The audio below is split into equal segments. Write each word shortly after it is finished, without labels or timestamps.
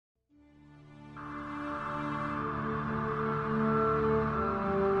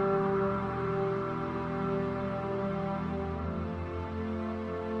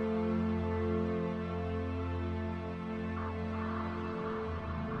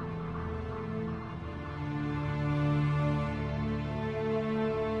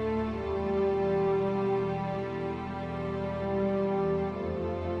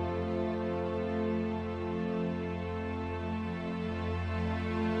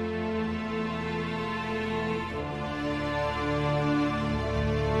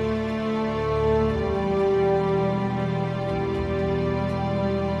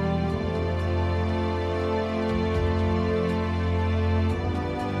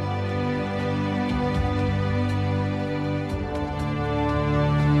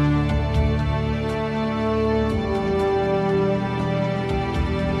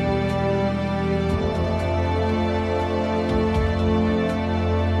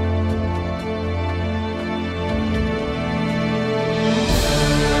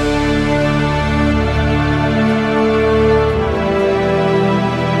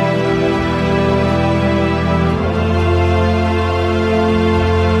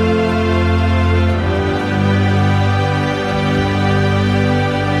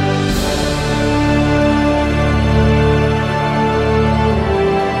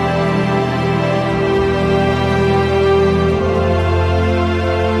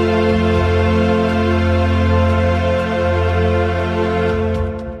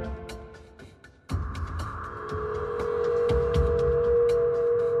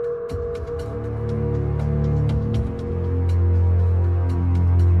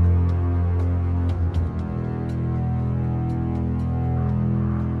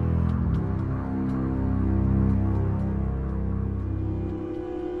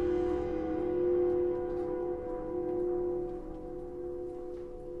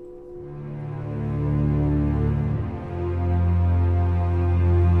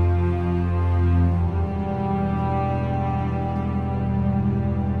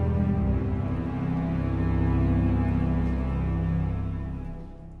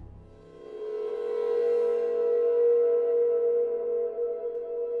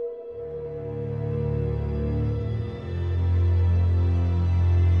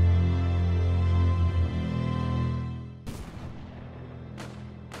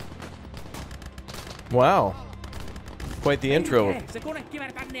Wow. Quite the intro.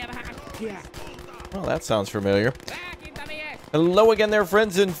 Well, that sounds familiar. Hello again there,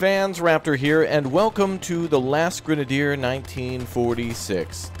 friends and fans. Raptor here, and welcome to The Last Grenadier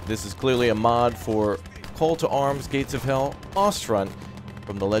 1946. This is clearly a mod for Call to Arms, Gates of Hell, Ostfront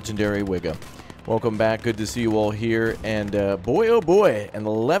from the legendary Wigga. Welcome back. Good to see you all here. And boy, oh boy, an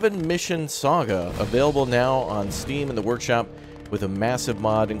 11-mission saga available now on Steam in the workshop with a massive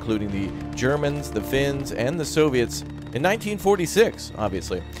mod including the Germans, the Finns, and the Soviets in 1946,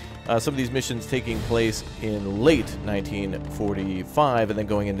 obviously. Some of these missions taking place in late 1945 and then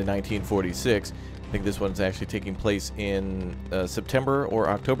going into 1946. I think this one's actually taking place in September or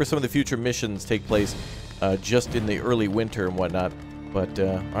October. Some of the future missions take place just in the early winter and whatnot. But,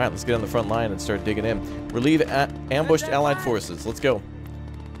 all right, let's get on the front line and start digging in. Relieve ambushed Allied forces. Let's go.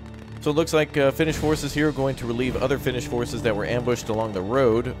 So it looks like Finnish forces here are going to relieve other Finnish forces that were ambushed along the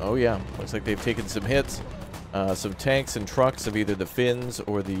road. Oh, yeah. Looks like they've taken some hits. Some tanks and trucks of either the Finns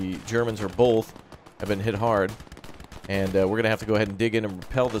or the Germans or both have been hit hard. And we're going to have to go ahead and dig in and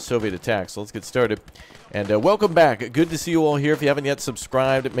repel the Soviet attack. So let's get started. And welcome back. Good to see you all here. If you haven't yet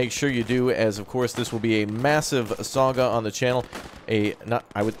subscribed, make sure you do, as of course this will be a massive saga on the channel.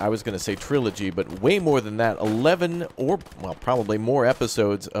 I was going to say trilogy, but way more than that. 11 or, well, probably more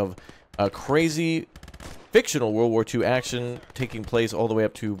episodes of crazy fictional World War II action taking place all the way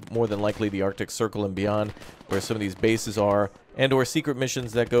up to more than likely the Arctic Circle and beyond, where some of these bases are, and or secret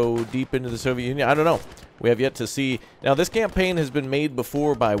missions that go deep into the Soviet Union. I don't know. We have yet to see. Now, this campaign has been made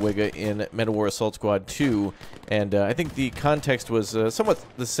before by Wigga in Men-of-War Assault Squad 2, and I think the context was somewhat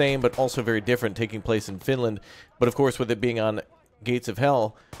the same, but also very different, taking place in Finland. But of course, with it being on Gates of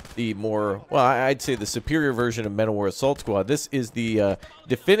Hell, the more, well, I'd say the superior version of Men-of-War Assault Squad. This is the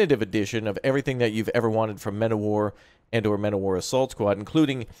definitive edition of everything that you've ever wanted from Men-of-War and or Men-of-War Assault Squad,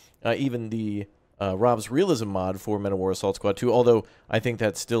 including even the Rob's Realism mod for Men-of-War Assault Squad 2, although I think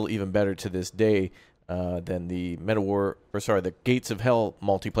that's still even better to this day than the Men-of-War, or sorry, the Gates of Hell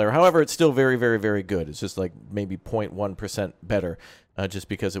multiplayer. However, it's still very, very, very good. It's just like maybe 0.1% better, just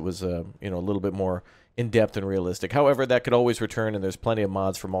because it was, you know, a little bit more in-depth and realistic. However, that could always return, and there's plenty of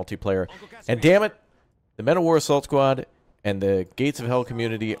mods for multiplayer. And damn it, the Men-of-War Assault Squad and the Gates of Hell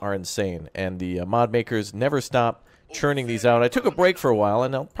community are insane, and the mod makers never stop churning these out. I took a break for a while,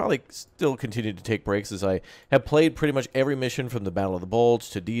 and I'll probably still continue to take breaks, as I have played pretty much every mission from the Battle of the Bulge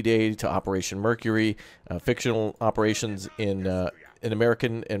to D-Day to Operation Mercury, fictional operations in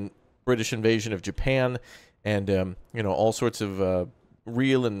American and British invasion of Japan, and you know, all sorts of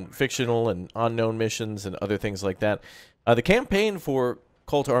real and fictional and unknown missions and other things like that. The campaign for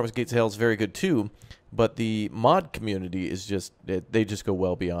Call to Arms Gates of Hell is very good too, but the mod community is just, they just go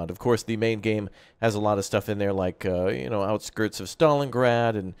well beyond. Of course, the main game has a lot of stuff in there, like, you know, outskirts of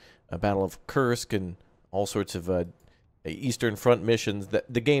Stalingrad and a Battle of Kursk and all sorts of Eastern Front missions.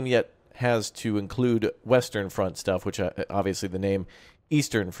 The game yet has to include Western Front stuff, which obviously the name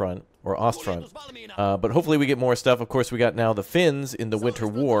Eastern Front or Ostfront, but hopefully we get more stuff. Of course, we got now the Finns in the Winter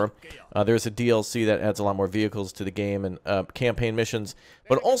War. There's a DLC that adds a lot more vehicles to the game and campaign missions,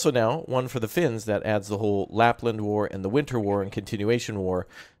 but also now one for the Finns that adds the whole Lapland War and the Winter War and Continuation War,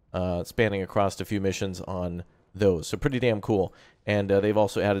 spanning across a few missions on those. So pretty damn cool. And they've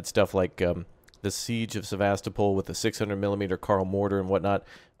also added stuff like the Siege of Sevastopol with the 600mm Karl mortar and whatnot,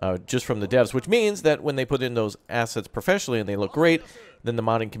 just from the devs, which means that when they put in those assets professionally and they look great, then the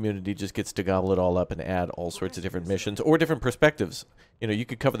modding community just gets to gobble it all up and add all sorts of different missions or different perspectives. You know, you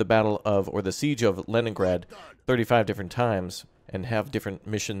could cover the Battle of, or the Siege of Leningrad 35 different times and have different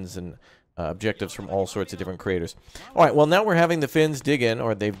missions and objectives from all sorts of different creators. All right, well, now we're having the Finns dig in,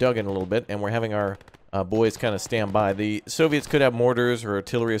 or they've dug in a little bit, and we're having our boys kind of stand by. The Soviets could have mortars or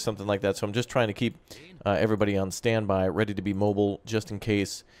artillery or something like that, so I'm just trying to keep everybody on standby, ready to be mobile just in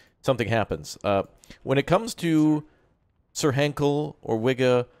case something happens. When it comes to Sir Henkel or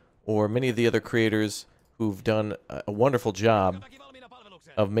Wigga or many of the other creators who've done a wonderful job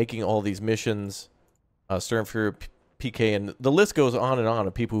of making all these missions, Sternfuhrer, PK, and the list goes on and on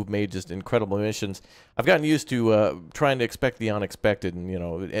of people who've made just incredible missions. I've gotten used to trying to expect the unexpected, and, you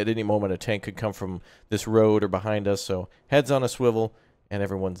know, at any moment a tank could come from this road or behind us, so heads on a swivel, and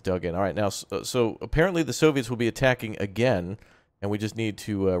everyone's dug in. All right, now, so apparently the Soviets will be attacking again, and we just need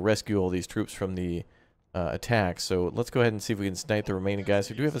to rescue all these troops from the attack. So let's go ahead and see if we can snipe the remaining guys.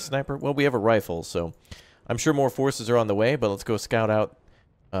 Do we have a sniper? Well, we have a rifle, so I'm sure more forces are on the way, but let's go scout out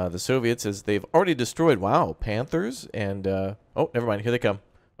the Soviets, as they've already destroyed, wow, Panthers, and, oh, never mind, here they come.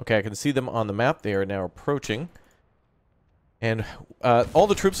 Okay, I can see them on the map. They are now approaching. And all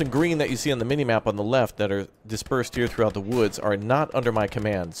the troops in green that you see on the mini-map on the left that are dispersed here throughout the woods are not under my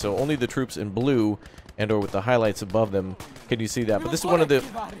command. So only the troops in blue and or with the highlights above them, can you see that? But this is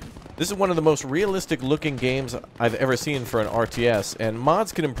one of the most realistic looking games I've ever seen for an RTS, and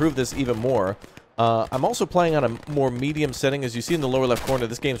mods can improve this even more. I'm also playing on a more medium setting. As you see in the lower left corner,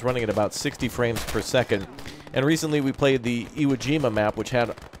 this game's running at about 60 frames per second. And recently we played the Iwo Jima map, which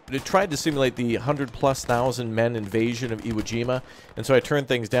it tried to simulate the 100,000+ men invasion of Iwo Jima, and so I turned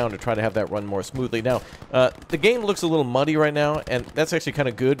things down to try to have that run more smoothly. Now, the game looks a little muddy right now, and that's actually kind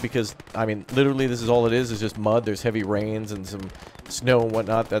of good because, I mean, literally this is all it is just mud. There's heavy rains and some snow and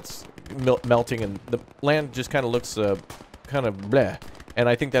whatnot that's melting, and the land just kind of looks kind of bleh. And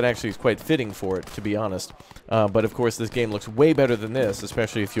I think that actually is quite fitting for it, to be honest. But of course, this game looks way better than this,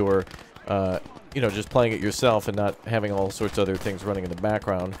 especially if you're, you know, just playing it yourself and not having all sorts of other things running in the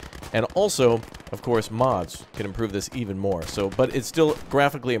background. And also, of course, mods can improve this even more. So, but it's still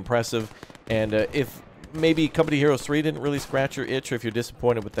graphically impressive. And if maybe Company Heroes 3 didn't really scratch your itch, or if you're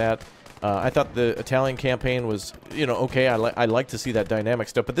disappointed with that, I thought the Italian campaign was, you know, okay. I like to see that dynamic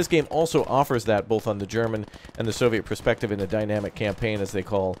stuff, but this game also offers that both on the German and the Soviet perspective in a dynamic campaign, as they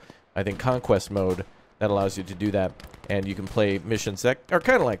call, I think, conquest mode. That allows you to do that, and you can play missions that are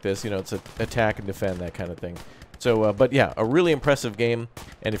kind of like this. You know, it's attack and defend, that kind of thing. So, but yeah, a really impressive game.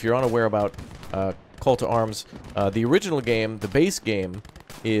 And if you're unaware about Call to Arms, the original game, the base game,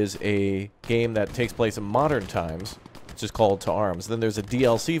 is a game that takes place in modern times. It's just called To Arms. Then there's a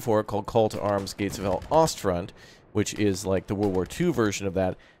DLC for it called Call to Arms Gates of Hell Ostfront, which is like the World War II version of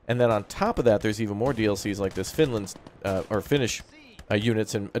that. And then on top of that, there's even more DLCs like this Finnish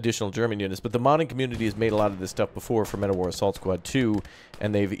units and additional German units. But the modding community has made a lot of this stuff before for Medal War Assault Squad 2,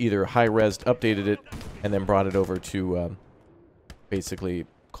 and they've either high-resed, updated it, and then brought it over to basically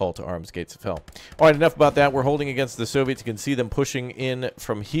Call to Arms Gates of Hell. All right, enough about that. We're holding against the Soviets. You can see them pushing in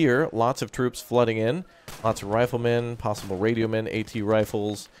from here. Lots of troops flooding in. Lots of riflemen, possible radio men, AT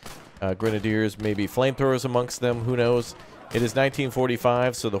rifles, grenadiers, maybe flamethrowers amongst them. Who knows? It is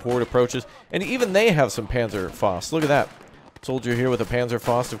 1945, so the horde approaches. And even they have some Panzerfaust. Look at that. Soldier here with a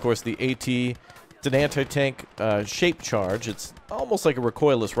Panzerfaust. Of course, the AT, it's an anti-tank shape charge. It's almost like a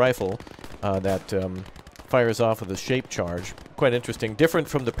recoilless rifle that fires off with a shape charge. Quite interesting. Different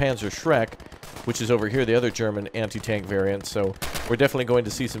from the Panzer Schreck, which is over here, the other German anti-tank variant. So we're definitely going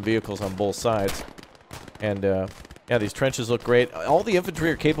to see some vehicles on both sides. And yeah, these trenches look great. All the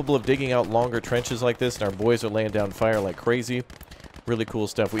infantry are capable of digging out longer trenches like this, and our boys are laying down fire like crazy. Really cool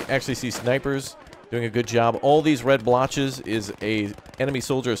stuff. We actually see snipers doing a good job. All these red blotches is a enemy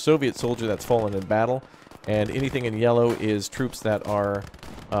soldier, a Soviet soldier that's fallen in battle. And anything in yellow is troops that are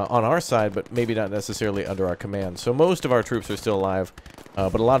on our side, but maybe not necessarily under our command. So most of our troops are still alive,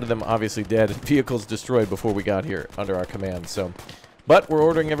 but a lot of them obviously dead. Vehicles destroyed before we got here under our command. So, but we're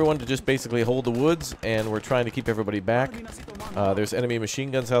ordering everyone to just basically hold the woods, and we're trying to keep everybody back. There's enemy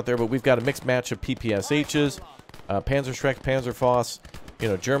machine guns out there, but we've got a mixed match of PPSHs, Panzer Schreck, Panzerfaust, you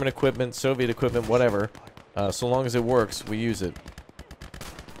know, German equipment, Soviet equipment, whatever. So long as it works, we use it.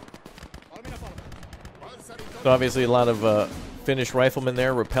 So obviously a lot of Finnish riflemen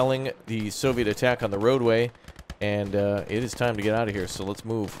there repelling the Soviet attack on the roadway. And it is time to get out of here, so let's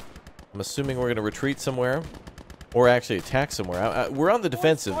move. I'm assuming we're going to retreat somewhere. Or actually attack somewhere. We're on the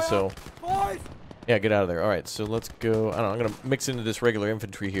defensive, so... yeah, get out of there. Alright, so let's go... I don't know, I'm going to mix into this regular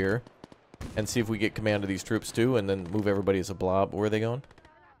infantry here. And see if we get command of these troops too, and then move everybody as a blob. Where are they going?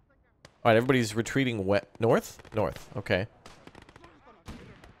 Alright, everybody's retreating north? North, okay.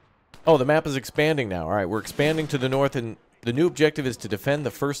 Oh, the map is expanding now. Alright, we're expanding to the north, and the new objective is to defend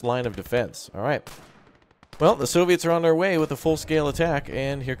the first line of defense. Alright. Well, the Soviets are on their way with a full-scale attack,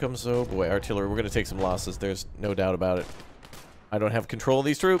 and here comes, oh boy, artillery. We're going to take some losses. There's no doubt about it. I don't have control of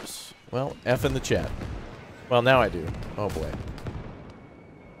these troops. Well, F in the chat. Well, now I do. Oh boy.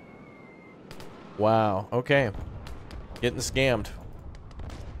 Wow, okay. Getting scammed.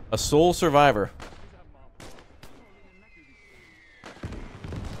 A sole survivor.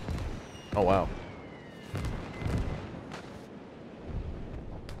 Oh, wow.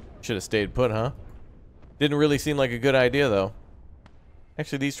 Should have stayed put, huh? Didn't really seem like a good idea, though.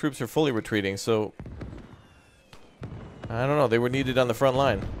 Actually, these troops are fully retreating, so... I don't know, they were needed on the front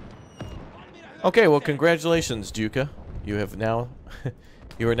line. Okay, well, congratulations, Duca. You have now...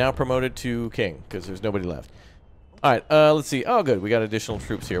 you are now promoted to king, because there's nobody left. Alright, let's see. Oh, good, we got additional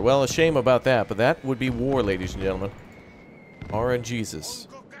troops here. Well, a shame about that, but that would be war, ladies and gentlemen. RNGesus.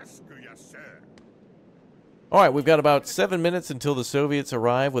 Alright, we've got about 7 minutes until the Soviets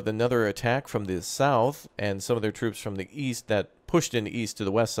arrive with another attack from the south, and some of their troops from the east that pushed in east to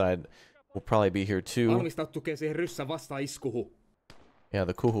the west side will probably be here too. Yeah,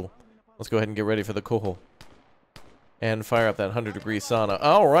 the kuhu. Let's go ahead and get ready for the kuhu. and fire up that 100-degree sauna.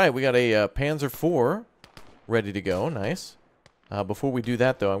 All right, we got a Panzer IV ready to go. Nice. Before we do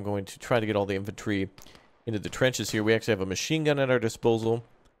that, though, I'm going to try to get all the infantry into the trenches here. We actually have a machine gun at our disposal,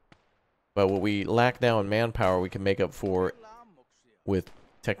 but what we lack now in manpower, we can make up for with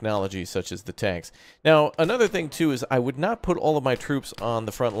technology such as the tanks. Now, another thing, too, is I would not put all of my troops on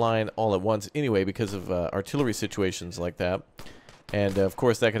the front line all at once anyway because of artillery situations like that. And, of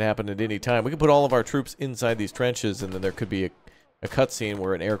course, that could happen at any time. We could put all of our troops inside these trenches, and then there could be a cutscene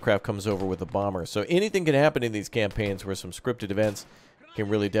where an aircraft comes over with a bomber. So anything can happen in these campaigns where some scripted events can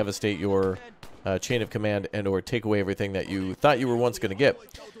really devastate your chain of command and or take away everything that you thought you were once going to get.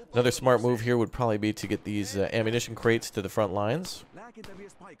 Another smart move here would probably be to get these ammunition crates to the front lines.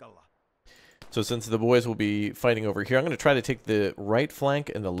 So since the boys will be fighting over here, I'm going to try to take the right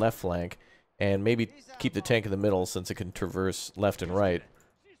flank and the left flank, and maybe keep the tank in the middle since it can traverse left and right.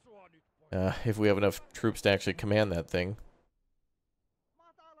 If we have enough troops to actually command that thing.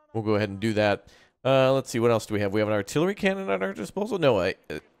 We'll go ahead and do that. Let's see, what else do we have? We have an artillery cannon at our disposal? No, a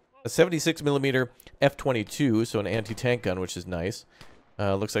 76mm F-22, so an anti-tank gun, which is nice.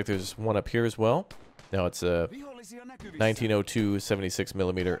 Looks like there's one up here as well. No, it's a 1902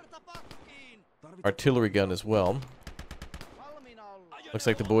 76mm artillery gun as well. Looks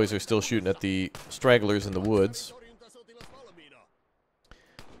like the boys are still shooting at the stragglers in the woods.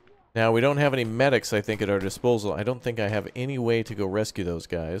 Now, we don't have any medics, I think, at our disposal. I don't think I have any way to go rescue those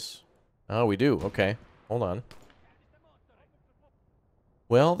guys. Oh, we do. Okay. Hold on.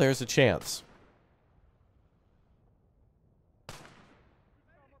 Well, there's a chance.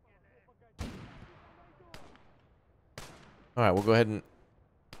 Alright, we'll go ahead and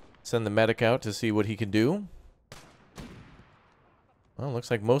send the medic out to see what he can do. Well,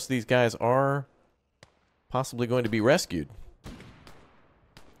 looks like most of these guys are possibly going to be rescued.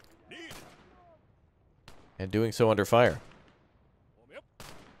 And doing so under fire.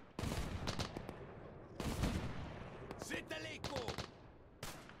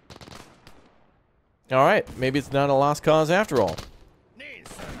 Alright, maybe it's not a lost cause after all.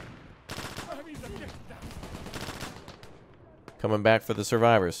 Coming back for the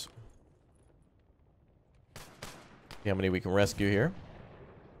survivors. See how many we can rescue here.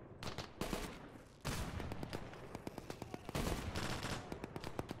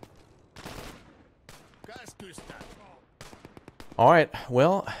 Alright,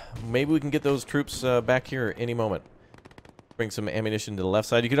 well, maybe we can get those troops back here any moment. Bring some ammunition to the left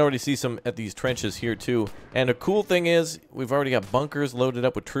side. You can already see some at these trenches here, too. And the cool thing is, we've already got bunkers loaded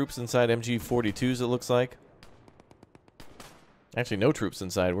up with troops inside MG42s, it looks like. Actually, no troops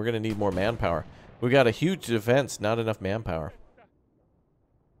inside. We're going to need more manpower. We got a huge defense, not enough manpower.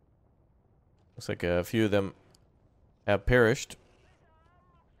 Looks like a few of them have perished.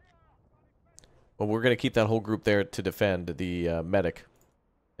 Well, we're going to keep that whole group there to defend the medic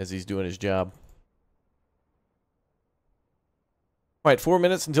as he's doing his job. All right, 4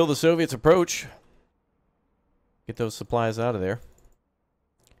 minutes until the Soviets approach. Get those supplies out of there.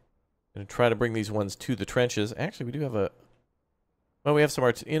 Going to try to bring these ones to the trenches. Actually, we do have a... Well, we have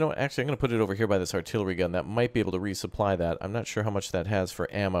some you know, actually, I'm going to put it over here by this artillery gun. That might be able to resupply that. I'm not sure how much that has for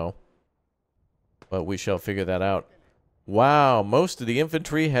ammo, but we shall figure that out. Wow, most of the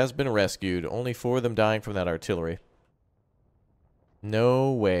infantry has been rescued. Only 4 of them dying from that artillery.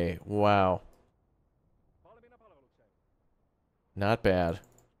 No way. Wow. Not bad.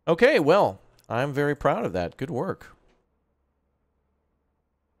 Okay, well, I'm very proud of that. Good work.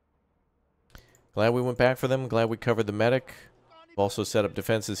 Glad we went back for them. Glad we covered the medic. We've also set up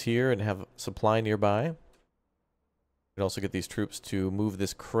defenses here and have supply nearby. We can also get these troops to move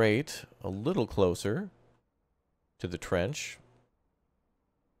this crate a little closer to the trench.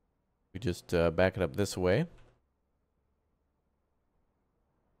 We just back it up this way.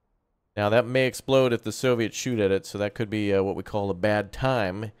 Now, that may explode if the Soviets shoot at it, so that could be what we call a bad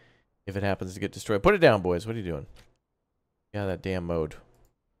time if it happens to get destroyed. Put it down, boys. What are you doing? Yeah, that damn mode.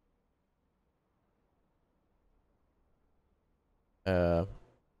 There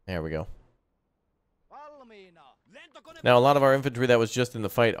we go. Now, a lot of our infantry that was just in the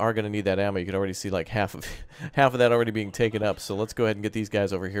fight are going to need that ammo. You can already see like half of that already being taken up. So let's go ahead and get these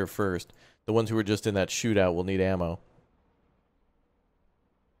guys over here first. The ones who were just in that shootout will need ammo.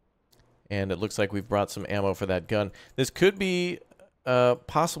 And it looks like we've brought some ammo for that gun. This could be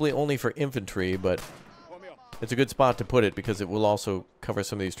possibly only for infantry, but it's a good spot to put it because it will also cover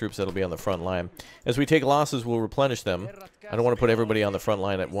some of these troops that'll be on the front line. As we take losses, we'll replenish them. I don't want to put everybody on the front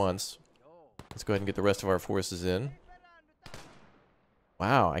line at once. Let's go ahead and get the rest of our forces in.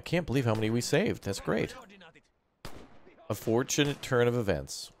 Wow, I can't believe how many we saved. That's great. A fortunate turn of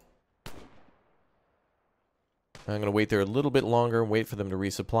events. I'm going to wait there a little bit longer and wait for them to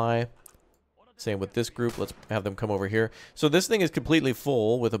resupply. Same with this group. Let's have them come over here. So this thing is completely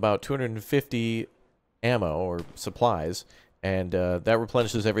full with about 250 ammo or supplies. And that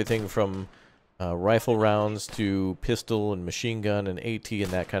replenishes everything from rifle rounds to pistol and machine gun and AT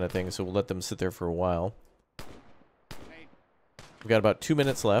and that kind of thing. So we'll let them sit there for a while. We've got about 2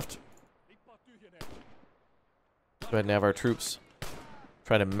 minutes left. Go ahead and have our troops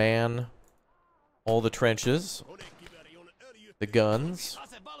try to man all the trenches, the guns,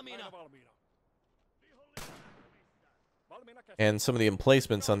 and some of the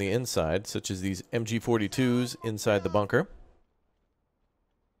emplacements on the inside, such as these MG42s inside the bunker.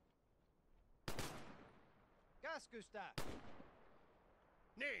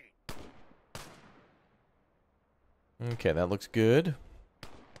 Okay, that looks good.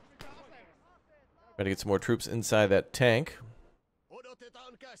 Try to get some more troops inside that tank.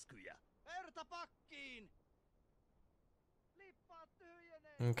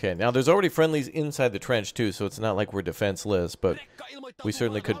 Okay, now there's already friendlies inside the trench too, so it's not like we're defenseless, but we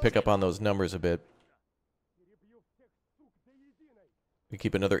certainly could pick up on those numbers a bit. We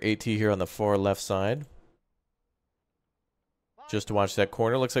keep another AT here on the far left side. Just to watch that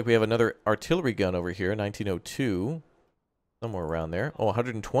corner. Looks like we have another artillery gun over here, 1902. Somewhere around there. Oh,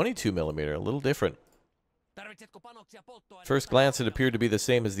 122 millimeter, a little different. First glance, it appeared to be the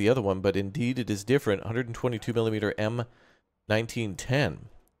same as the other one, but indeed it is different. 122 millimeter M1910,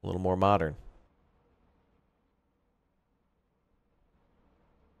 a little more modern.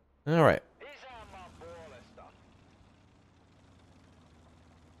 All right.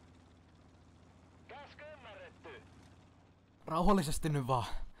 Rauhallisesti nyt vaan.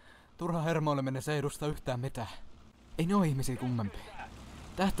 Turha hermoileminen se ei edusta yhtään mitään. Ei ne oo ihmisiä kummempia.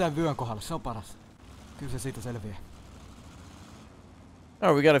 Tähtää vyön kohdalle, se on paras. Kyllä se siitä selviää.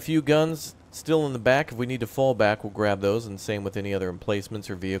 Alright, we got a few guns still in the back. If we need to fall back, we'll grab those, and same with any other emplacements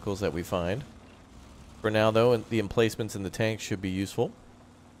or vehicles that we find. For now, though, the emplacements in the tank should be useful.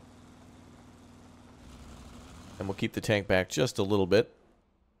 And we'll keep the tank back just a little bit.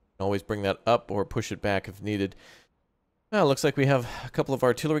 Always bring that up or push it back if needed. Well, looks like we have a couple of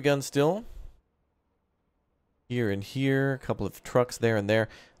artillery guns still. Here and here. A couple of trucks there and there.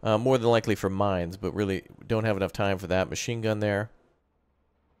 More than likely for mines, but really don't have enough time for that. Machine gun there.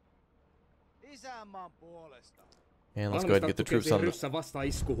 And let's go ahead and get the troops on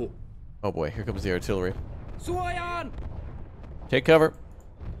the... Oh boy, here comes the artillery. Take cover.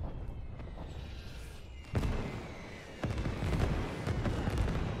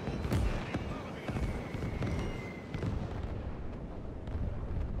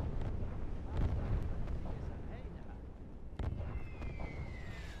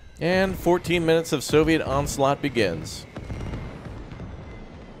 And 14 minutes of Soviet onslaught begins.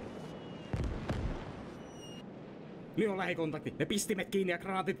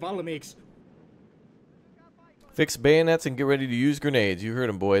 Fix bayonets and get ready to use grenades. You heard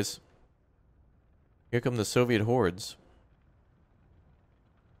them, boys. Here come the Soviet hordes.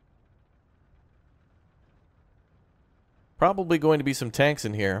 Probably going to be some tanks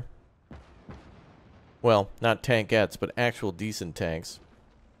in here. Well, not tankettes, but actual decent tanks.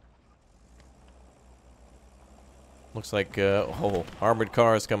 Looks like, oh, armored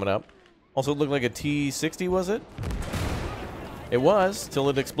cars coming up. Also, it looked like a T-60, was it? It was, till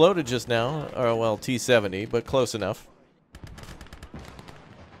it exploded just now. Or, well, T-70, but close enough.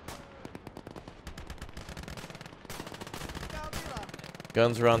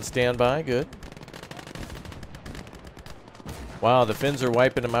 Guns are on standby, good. Wow, the Finns are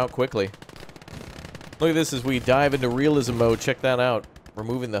wiping them out quickly. Look at this as we dive into realism mode. Check that out.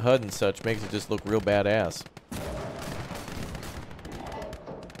 Removing the HUD and such makes it just look real badass.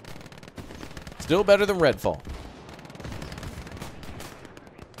 Still better than Redfall.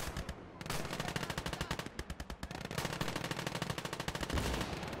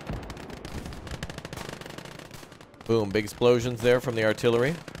 Boom, big explosions there from the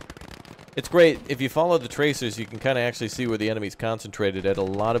artillery. It's great. If you follow the tracers, you can kind of actually see where the enemy's concentrated at. A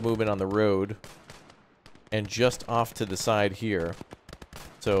lot of movement on the road. And just off to the side here.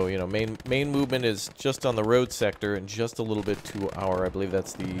 So, you know, main movement is just on the road sector and just a little bit to our, I believe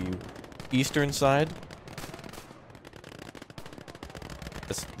that's the eastern side.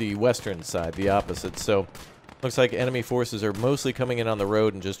 That's the western side, the opposite. So, looks like enemy forces are mostly coming in on the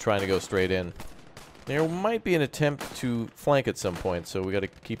road and just trying to go straight in. There might be an attempt to flank at some point, so we got to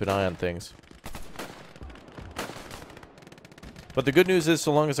keep an eye on things. But the good news is,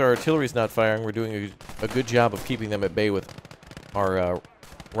 so long as our artillery's not firing, we're doing a good job of keeping them at bay with our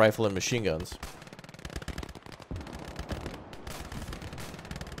rifle and machine guns.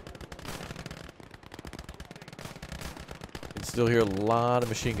 still hear a lot of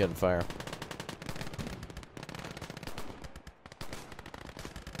machine gun fire.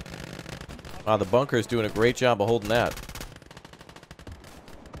 Wow, the bunker is doing a great job of holding that.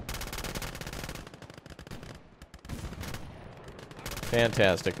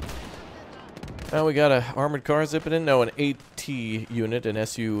 Fantastic. Now we got a armored car zipping in. No, an AT unit, an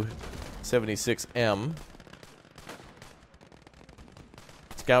SU-76M.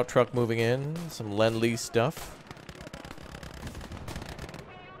 Scout truck moving in. Some Lend-Lease stuff.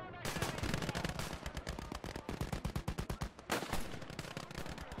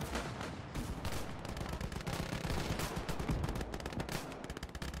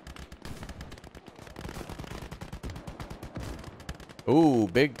 Ooh,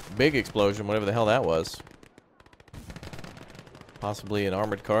 big explosion, whatever the hell that was. Possibly an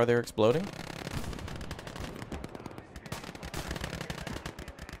armored car there exploding.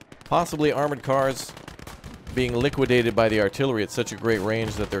 Possibly armored cars being liquidated by the artillery at such a great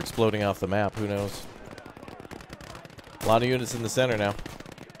range that they're exploding off the map. Who knows? A lot of units in the center now.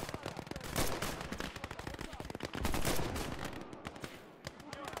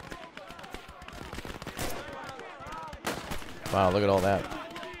 Wow, look at all that.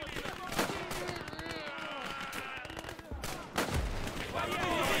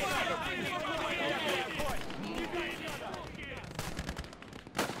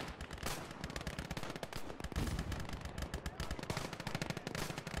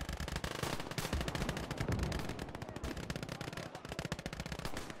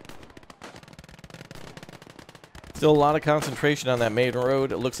 Still a lot of concentration on that main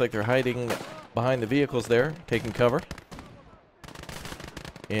road. It looks like they're hiding behind the vehicles there, taking cover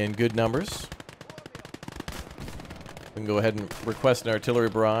in good numbers. We can go ahead and request an artillery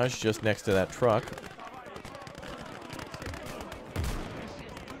barrage just next to that truck.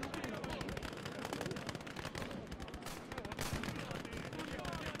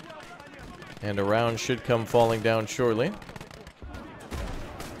 And a round should come falling down shortly.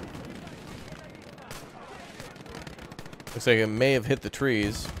 Looks like it may have hit the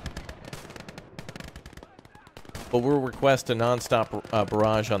trees. But we'll request a non-stop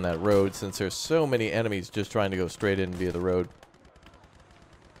barrage on that road since there's so many enemies just trying to go straight in via the road.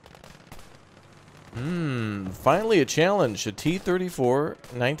 Finally a challenge. A T-34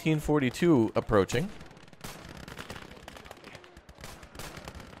 1942 approaching.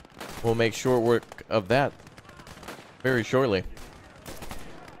 We'll make short work of that very shortly.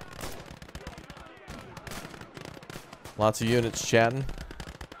 Lots of units chatting.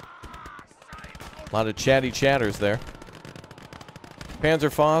 A lot of chatty chatters there.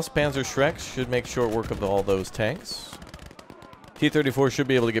 Panzerfaust, Panzerschreck should make short work of all those tanks. T-34 should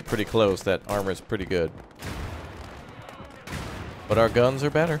be able to get pretty close. That armor is pretty good. But our guns are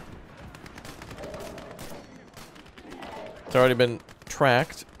better. It's already been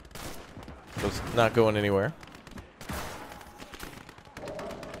tracked. So it's not going anywhere.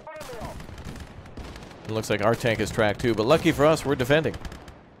 It looks like our tank is tracked too, but lucky for us, we're defending.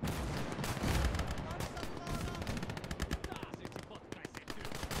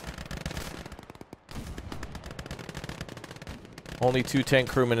 Only 2 tank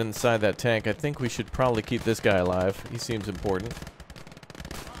crewmen inside that tank. I think we should probably keep this guy alive. He seems important.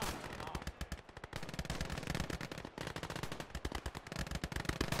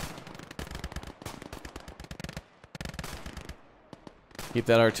 Keep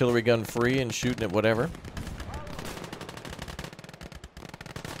that artillery gun free and shooting at whatever.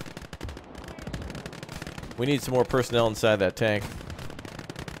 We need some more personnel inside that tank.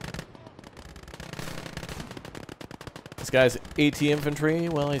 This guy's AT infantry.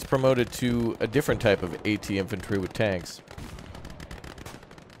 Well, he's promoted to a different type of AT infantry with tanks.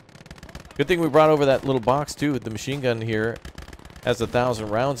 Good thing we brought over that little box too. The machine gun here has 1,000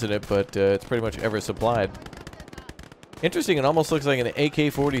 rounds in it, but it's pretty much ever supplied. Interesting, it almost looks like an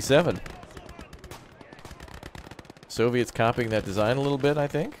AK-47. Soviets copying that design a little bit, I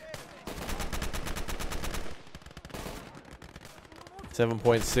think.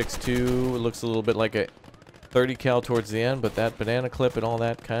 7.62, it looks a little bit like a 30 cal towards the end, but that banana clip and all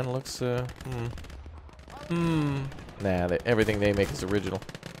that kind of looks, Nah, everything they make is original.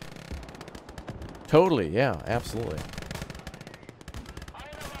 Totally, yeah, absolutely.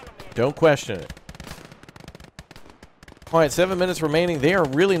 Don't question it. Alright, 7 minutes remaining. They are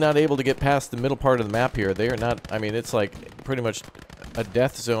really not able to get past the middle part of the map here. They are not, I mean, it's like pretty much a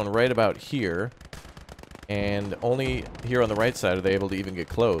death zone right about here. And only here on the right side are they able to even get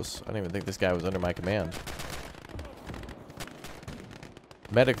close. I don't even think this guy was under my command.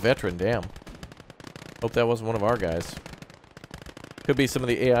 Medic veteran, damn. Hope that wasn't one of our guys. Could be some of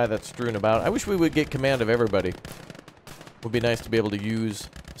the AI that's strewn about. I wish we would get command of everybody. Would be nice to be able to use,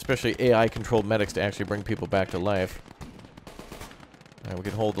 especially AI-controlled medics, to actually bring people back to life. Alright, we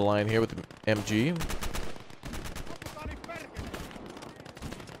can hold the line here with the MG.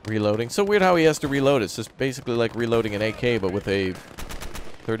 Reloading. So weird how he has to reload. It's just basically like reloading an AK, but with a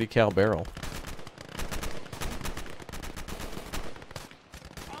 30 cal barrel.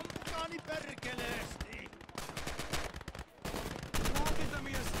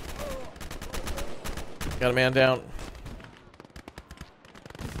 Got a man down.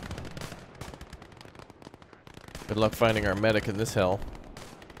 Good luck finding our medic in this hell.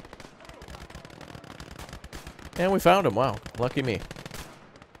 And we found him. Wow. Lucky me.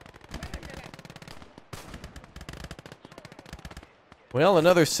 Well,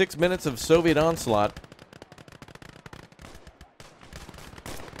 another 6 minutes of Soviet onslaught.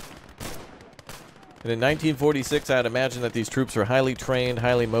 And in 1946, I'd imagine that these troops are highly trained,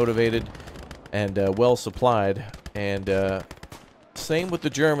 highly motivated, and well supplied. And same with the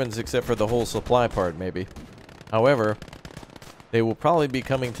Germans, except for the whole supply part, maybe. However, they will probably be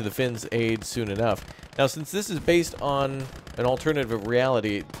coming to the Finns' aid soon enough. Now, since this is based on an alternative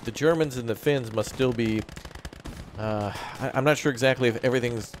reality, the Germans and the Finns must still be... I'm not sure exactly if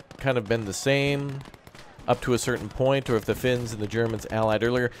everything's kind of been the same up to a certain point, or if the Finns and the Germans allied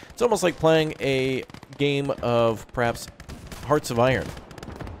earlier. It's almost like playing a game of, perhaps, Hearts of Iron,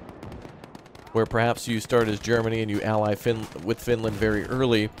 where perhaps you start as Germany and you ally with Finland very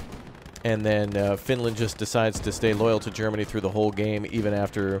early, and then Finland just decides to stay loyal to Germany through the whole game, even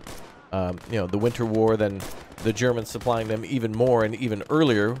after, you know, the Winter War, then the Germans supplying them even more and even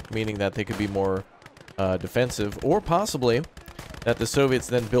earlier, meaning that they could be more defensive, or possibly that the Soviets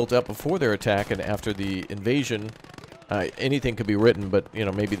then built up before their attack, and after the invasion, anything could be written, but, you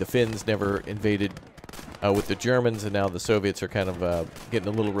know, maybe the Finns never invaded with the Germans, and now the Soviets are kind of getting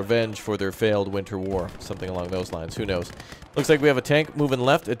a little revenge for their failed Winter War. Something along those lines. Who knows? Looks like we have a tank moving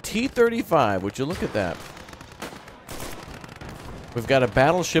left. A T-35. Would you look at that? We've got a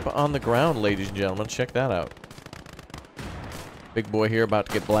battleship on the ground, ladies and gentlemen. Check that out. Big boy here about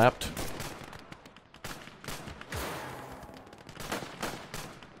to get blapped.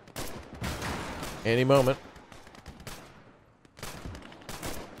 Any moment.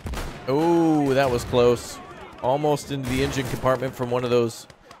 Oh, that was close. Almost into the engine compartment from one of those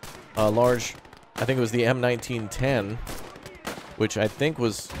large, I think it was the M1910, which I think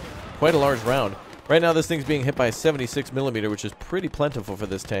was quite a large round. Right now this thing's being hit by a 76mm, which is pretty plentiful for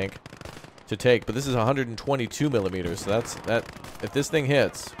this tank to take, but this is 122mm, so that if this thing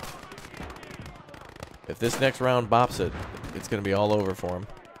hits, if this next round bops it, it's going to be all over for him.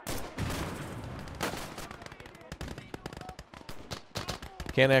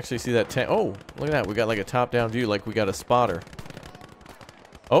 Can't actually see that tank. Oh, look at that. We got like a top-down view, like we got a spotter.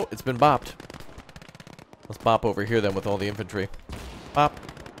 Oh, it's been bopped. Let's bop over here then with all the infantry. Bop.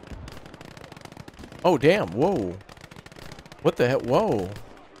 Oh, damn. Whoa. What the heck? Whoa.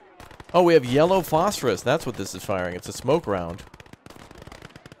 Oh, we have yellow phosphorus. That's what this is firing. It's a smoke round.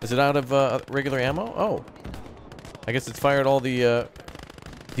 Is it out of regular ammo? Oh. I guess it's fired all the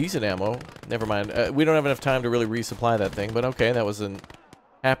decent ammo. Never mind. We don't have enough time to really resupply that thing, but okay, that was an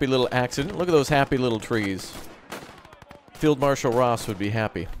happy little accident. Look at those happy little trees. Field Marshal Ross would be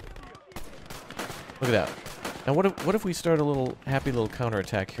happy. Look at that. Now what if we start a little happy little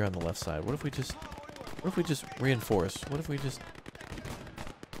counterattack here on the left side? What if we just reinforce? What if we just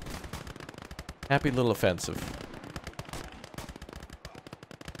happy little offensive?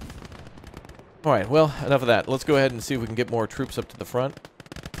 Alright, well, enough of that. Let's go ahead and see if we can get more troops up to the front.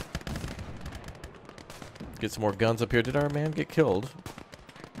 Get some more guns up here. Did our man get killed?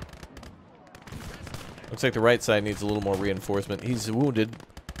 Looks like the right side needs a little more reinforcement. He's wounded.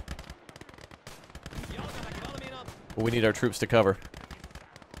 But we need our troops to cover.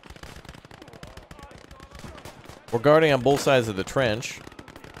 We're guarding on both sides of the trench.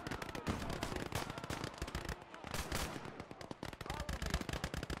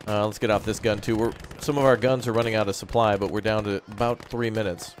 Let's get off this gun too. Some of our guns are running out of supply, but we're down to about 3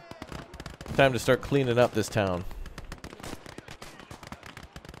 minutes. Time to start cleaning up this town.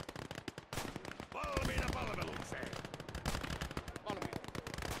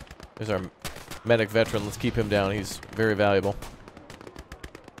 There's our medic veteran. Let's keep him down. He's very valuable.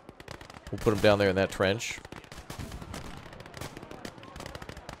 We'll put him down there in that trench.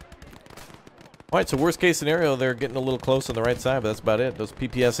 Alright, so worst case scenario, they're getting a little close on the right side, but that's about it. Those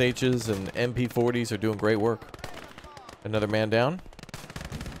PPSHs and MP40s are doing great work. Another man down.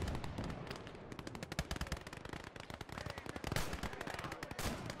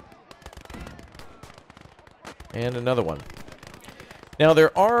 And another one. Now,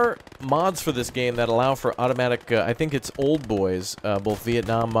 there are mods for this game that allow for automatic, I think it's Old Boys, both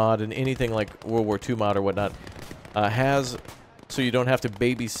Vietnam mod and anything like World War II mod or whatnot, has, so you don't have to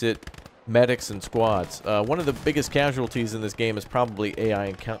babysit medics and squads. One of the biggest casualties in this game is probably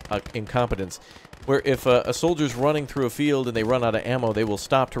AI incompetence, where if a soldier's running through a field and they run out of ammo, they will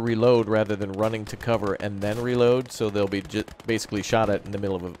stop to reload rather than running to cover and then reload, so they'll be basically shot at in the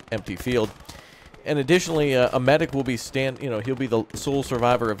middle of an empty field. And additionally, a medic will be he'll be the sole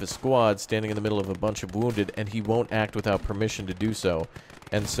survivor of his squad standing in the middle of a bunch of wounded, and he won't act without permission to do so.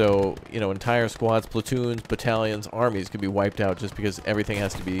 And so, entire squads, platoons, battalions, armies could be wiped out just because everything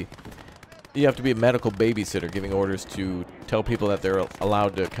has to be... You have to be a medical babysitter giving orders to tell people that they're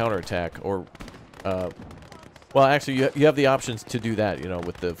allowed to counterattack, or... well, actually, you have the options to do that,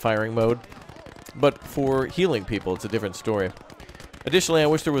 with the firing mode. But for healing people, it's a different story. Additionally, I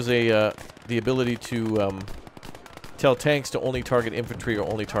wish there was the ability to tell tanks to only target infantry or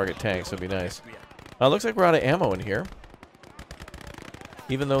only target tanks. That'd be nice. Looks like we're out of ammo in here.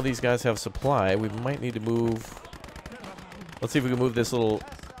 Even though these guys have supply, we might need to move... Let's see if we can move this little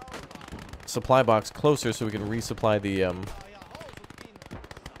supply box closer so we can resupply the...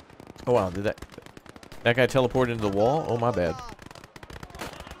 Oh, wow. Did that guy teleport into the wall? Oh, my bad.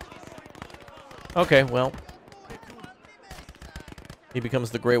 Okay, well... He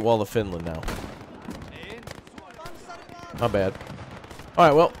becomes the Great Wall of Finland now. My bad.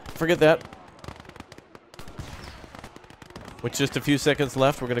 Alright, well, forget that. With just a few seconds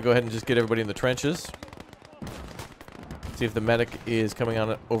left, we're going to go ahead and just get everybody in the trenches. See if the medic is coming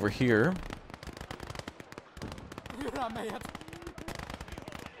on over here.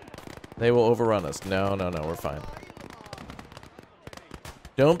 They will overrun us. No, no, no, we're fine.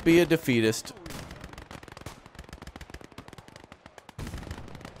 Don't be a defeatist.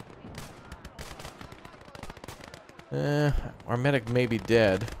 Our medic may be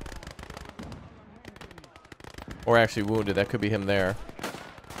dead. Or actually wounded. That could be him there.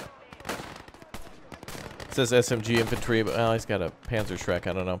 It says SMG infantry, but well, he's got a Panzerschreck.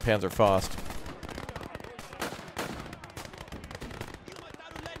 I don't know. Panzerfaust.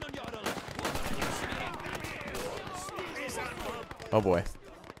 Oh boy.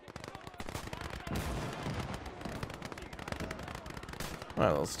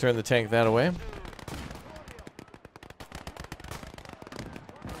 Alright, let's turn the tank that way.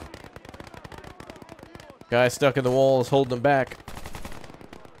 Guy stuck in the wall is holding him back.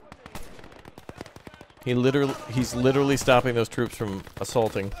 He's literally stopping those troops from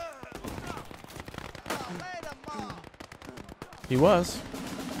assaulting. He was.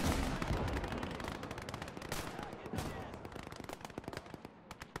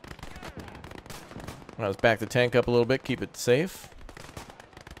 Let's back the tank up a little bit, keep it safe.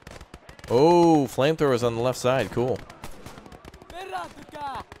 Oh, flamethrowers on the left side, cool.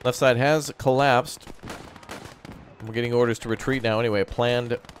 Left side has collapsed. We're getting orders to retreat now anyway.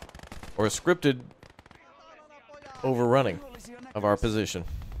 Planned or scripted overrunning of our position.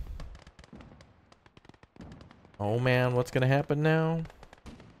 Oh man, what's gonna happen now?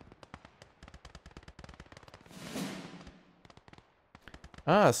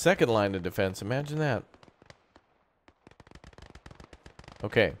 Ah, second line of defense. Imagine that.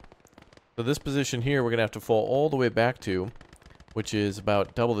 Okay. So this position here we're gonna have to fall all the way back to, which is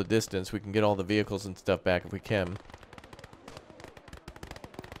about double the distance. We can get all the vehicles and stuff back if we can.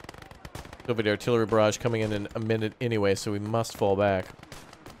 Soviet artillery barrage coming in a minute anyway, so we must fall back.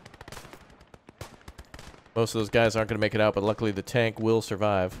 Most of those guys aren't going to make it out, but luckily the tank will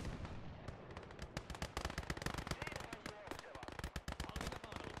survive.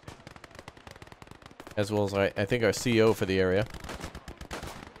 As well as, I think, our CO for the area.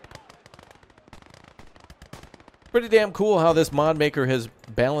 Pretty damn cool how this mod maker has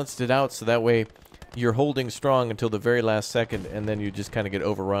balanced it out so that way you're holding strong until the very last second, and then you just kind of get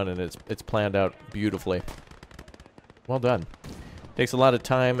overrun, and it's planned out beautifully. Well done. Takes a lot of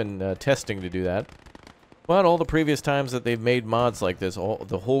time and testing to do that. But all the previous times that they've made mods like this,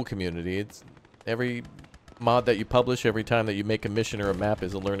 the whole community, it's every mod that you publish, every time that you make a mission or a map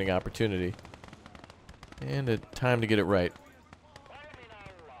is a learning opportunity. And a time to get it right.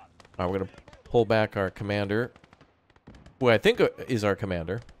 Alright, we're going to pull back our commander, who I think is our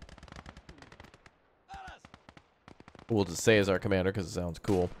commander. We'll just say as our commander because it sounds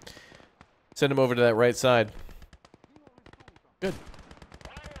cool. Send him over to that right side. Good.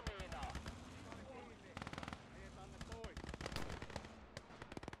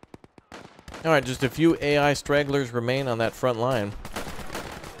 Alright, just a few AI stragglers remain on that front line.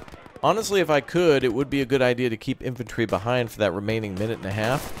 Honestly, if I could, it would be a good idea to keep infantry behind for that remaining minute and a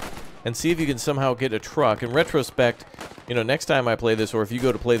half and see if you can somehow get a truck. In retrospect, You know, next time I play this, or if you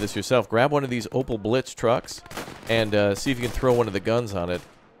go to play this yourself, grab one of these Opel Blitz trucks and see if you can throw one of the guns on it,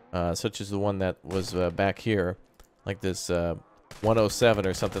 such as the one that was back here, like this 107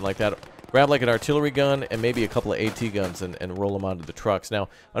 or something like that. Grab like an artillery gun and maybe a couple of AT guns and roll them onto the trucks. Now,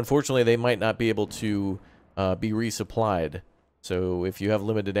 unfortunately, they might not be able to be resupplied. So if you have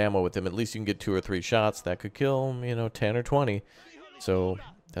limited ammo with them, at least you can get 2 or 3 shots. That could kill, you know, 10 or 20. So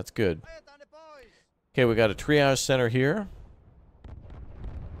that's good. Okay, we got a triage center here.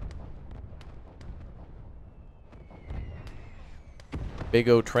 Big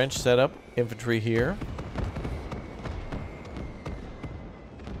O trench setup. Infantry here.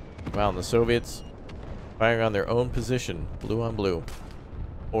 Wow, and the Soviets firing on their own position. Blue on blue.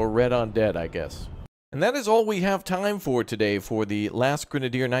 Or red on dead, I guess. And that is all we have time for today for the Last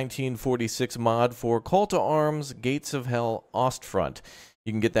Grenadier 1946 mod for Call to Arms, Gates of Hell, Ostfront.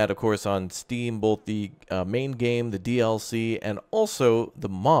 You can get that, of course, on Steam, both the main game, the DLC, and also the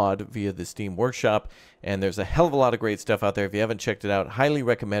mod via the Steam Workshop. And there's a hell of a lot of great stuff out there. If you haven't checked it out, highly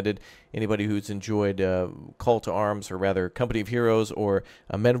recommended. Anybody who's enjoyed Call to Arms, or rather Company of Heroes, or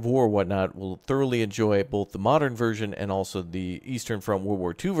Men of War or whatnot, will thoroughly enjoy both the modern version and also the Eastern Front World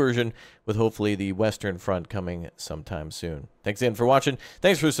War II version, with hopefully the Western Front coming sometime soon. Thanks again for watching.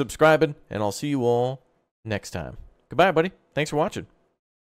 Thanks for subscribing, and I'll see you all next time. Goodbye, buddy. Thanks for watching.